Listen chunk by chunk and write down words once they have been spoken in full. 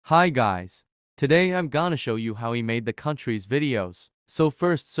Hi guys. Today I'm gonna show you how he made the country's videos. So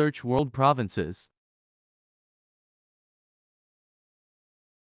first search world provinces.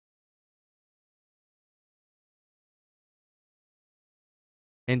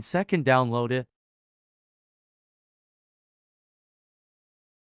 And second download it.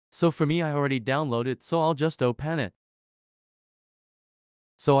 So for me I already downloaded so I'll just open it.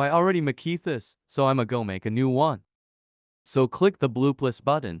 So I already make this, so I'ma go make a new one. So click the blue plus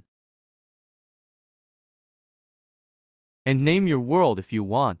button. And name your world if you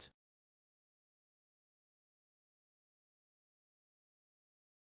want.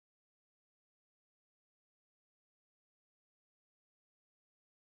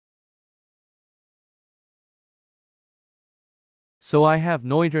 So I have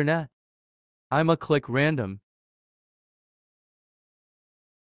no internet. I'ma click random.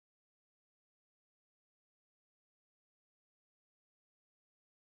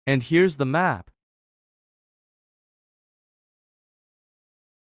 And here's the map.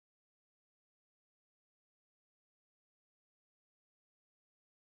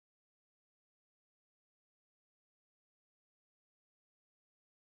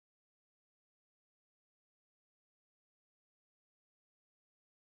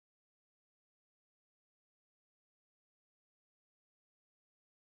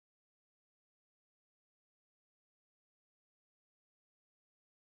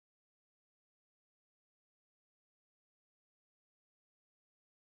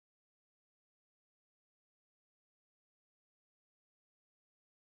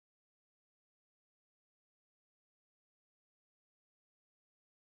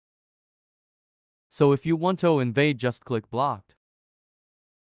 So if you want to invade just click blocked.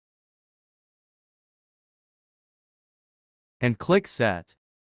 And click set.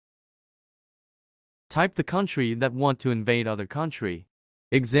 Type the country that want to invade other country.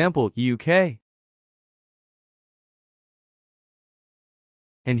 Example, UK.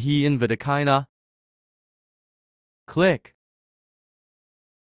 And he invade China. Click.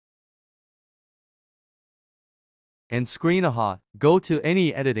 And screen a hot. Go to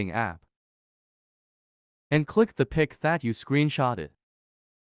any editing app. And click the pic that you screenshotted.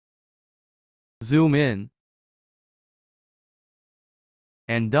 Zoom in.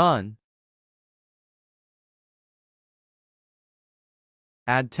 And done.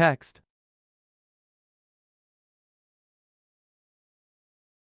 Add text.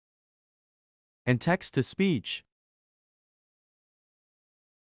 And text to speech.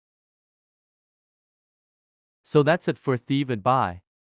 So that's it for Thief and Bye.